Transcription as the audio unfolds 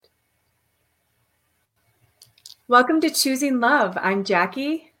Welcome to Choosing Love. I'm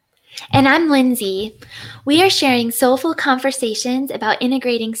Jackie. And I'm Lindsay. We are sharing soulful conversations about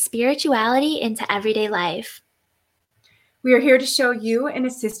integrating spirituality into everyday life. We are here to show you and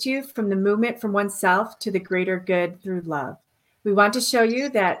assist you from the movement from oneself to the greater good through love. We want to show you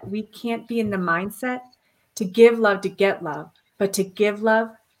that we can't be in the mindset to give love to get love, but to give love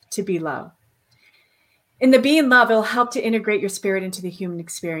to be love. In the being love, it'll help to integrate your spirit into the human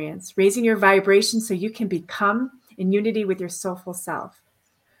experience, raising your vibration so you can become in unity with your soulful self,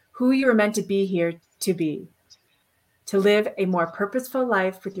 who you are meant to be here to be, to live a more purposeful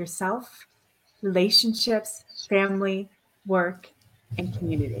life with yourself, relationships, family, work, and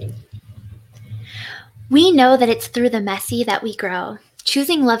community. We know that it's through the messy that we grow.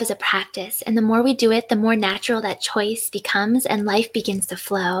 Choosing love is a practice, and the more we do it, the more natural that choice becomes and life begins to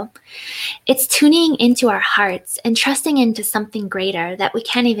flow. It's tuning into our hearts and trusting into something greater that we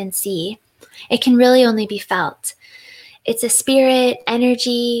can't even see. It can really only be felt. It's a spirit,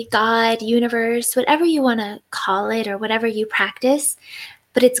 energy, God, universe, whatever you want to call it or whatever you practice.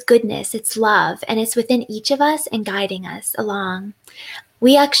 But it's goodness, it's love, and it's within each of us and guiding us along.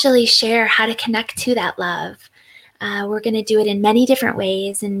 We actually share how to connect to that love. We're going to do it in many different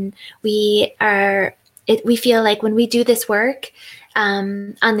ways, and we feel like when we do this work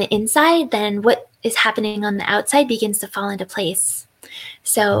on the inside, then what is happening on the outside begins to fall into place.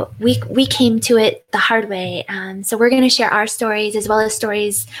 So we came to it the hard way. So we're going to share our stories as well as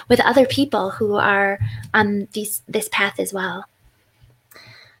stories with other people who are on this path as well.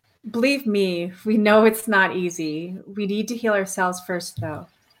 Believe me, we know it's not easy. We need to heal ourselves first, though.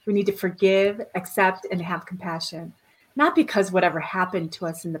 We need to forgive, accept, and have compassion. Not because whatever happened to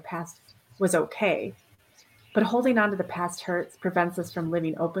us in the past was okay, but holding on to the past hurts prevents us from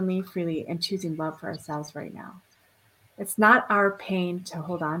living openly, freely, and choosing love for ourselves right now. It's not our pain to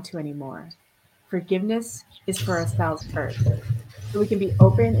hold on to anymore. Forgiveness is for ourselves first, so we can be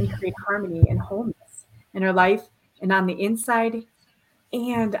open and create harmony and wholeness in our life and on the inside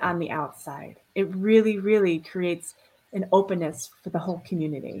and on the outside. It really, really creates an openness for the whole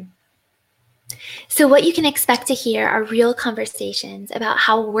community. So what you can expect to hear are real conversations about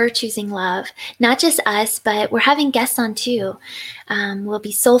how we're choosing love, not just us, but we're having guests on too. Will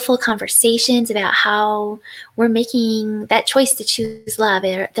be soulful conversations about how we're making that choice to choose love.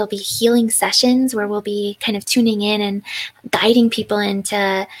 There'll be healing sessions where we'll be kind of tuning in and guiding people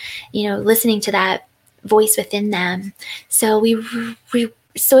into, listening to that voice within them. So we're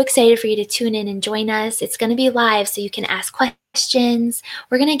so excited for you to tune in and join us. It's going to be live, so you can ask questions.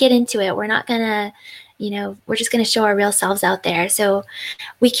 We're going to get into it. We're not going to, we're just going to show our real selves out there so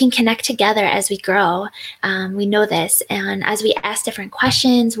we can connect together as we grow. We know this. And as we ask different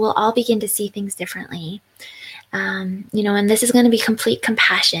questions, we'll all begin to see things differently. And this is going to be complete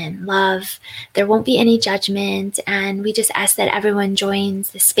compassion, love. There won't be any judgment. And we just ask that everyone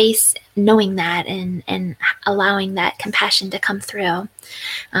joins the space knowing that and allowing that compassion to come through.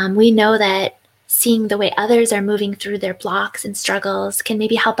 We know that seeing the way others are moving through their blocks and struggles can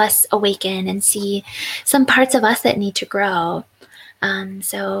maybe help us awaken and see some parts of us that need to grow.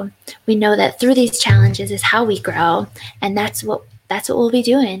 So we know that through these challenges is how we grow, and that's what we'll be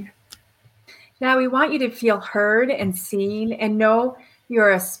doing. Now, we want you to feel heard and seen and know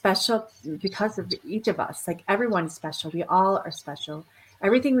you're a special because of each of us. Like, everyone is special. We all are special.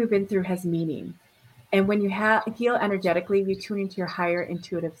 Everything we've been through has meaning. And when you heal energetically, you tune into your higher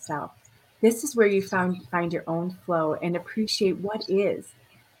intuitive self. This is where you find your own flow and appreciate what is.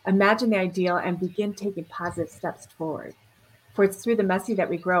 Imagine the ideal and begin taking positive steps forward. For it's through the messy that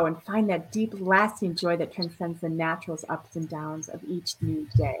we grow and find that deep, lasting joy that transcends the natural ups and downs of each new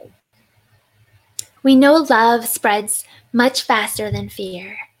day. We know love spreads much faster than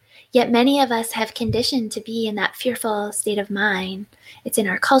fear. Yet many of us have conditioned to be in that fearful state of mind. It's in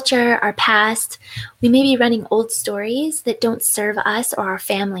our culture, our past. We may be running old stories that don't serve us or our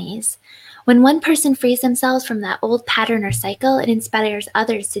families. When one person frees themselves from that old pattern or cycle, it inspires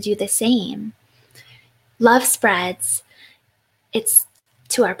others to do the same. Love spreads. It's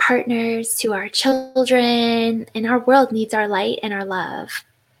to our partners, to our children, and our world needs our light and our love.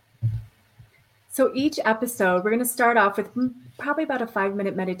 So each episode, we're going to start off with probably about a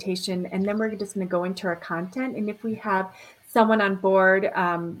 5-minute meditation, and then we're just going to go into our content. And if we have someone on board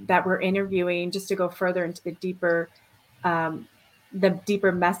that we're interviewing, just to go further into the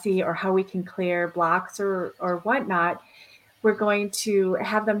deeper messy or how we can clear blocks or whatnot, we're going to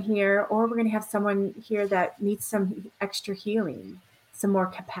have them here, or we're going to have someone here that needs some extra healing, some more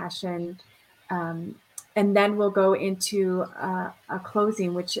compassion. And then we'll go into a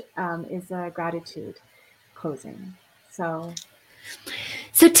closing, which is a gratitude closing. So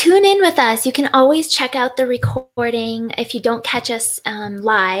So tune in with us. You can always check out the recording if you don't catch us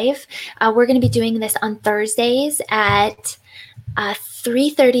live. We're going to be doing this on Thursdays at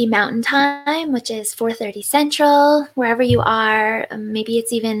 3:30 Mountain Time, which is 4:30 Central, wherever you are. Maybe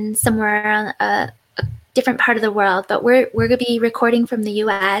it's even somewhere on a different part of the world, but we're going to be recording from the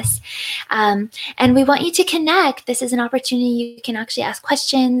US. And we want you to connect. This is an opportunity you can actually ask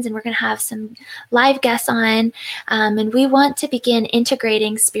questions, and we're going to have some live guests on. And we want to begin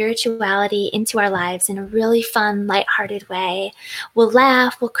integrating spirituality into our lives in a really fun, lighthearted way. We'll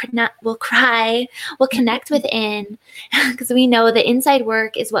laugh, we'll cry, we'll connect within, because we know the inside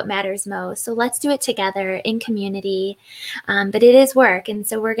work is what matters most. So let's do it together in community. But it is work. And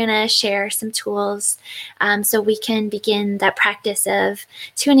so we're going to share some tools so we can begin that practice of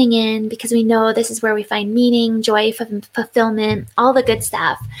tuning in, because we know this is where we find meaning, joy, fulfillment, all the good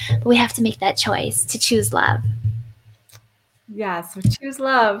stuff. But we have to make that choice to choose love. Yes, we choose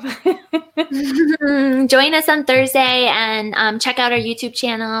love. Join us on Thursday and check out our YouTube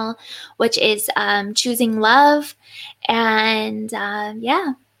channel, which is Choosing Love. And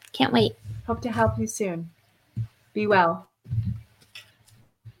yeah, can't wait. Hope to help you soon. Be well.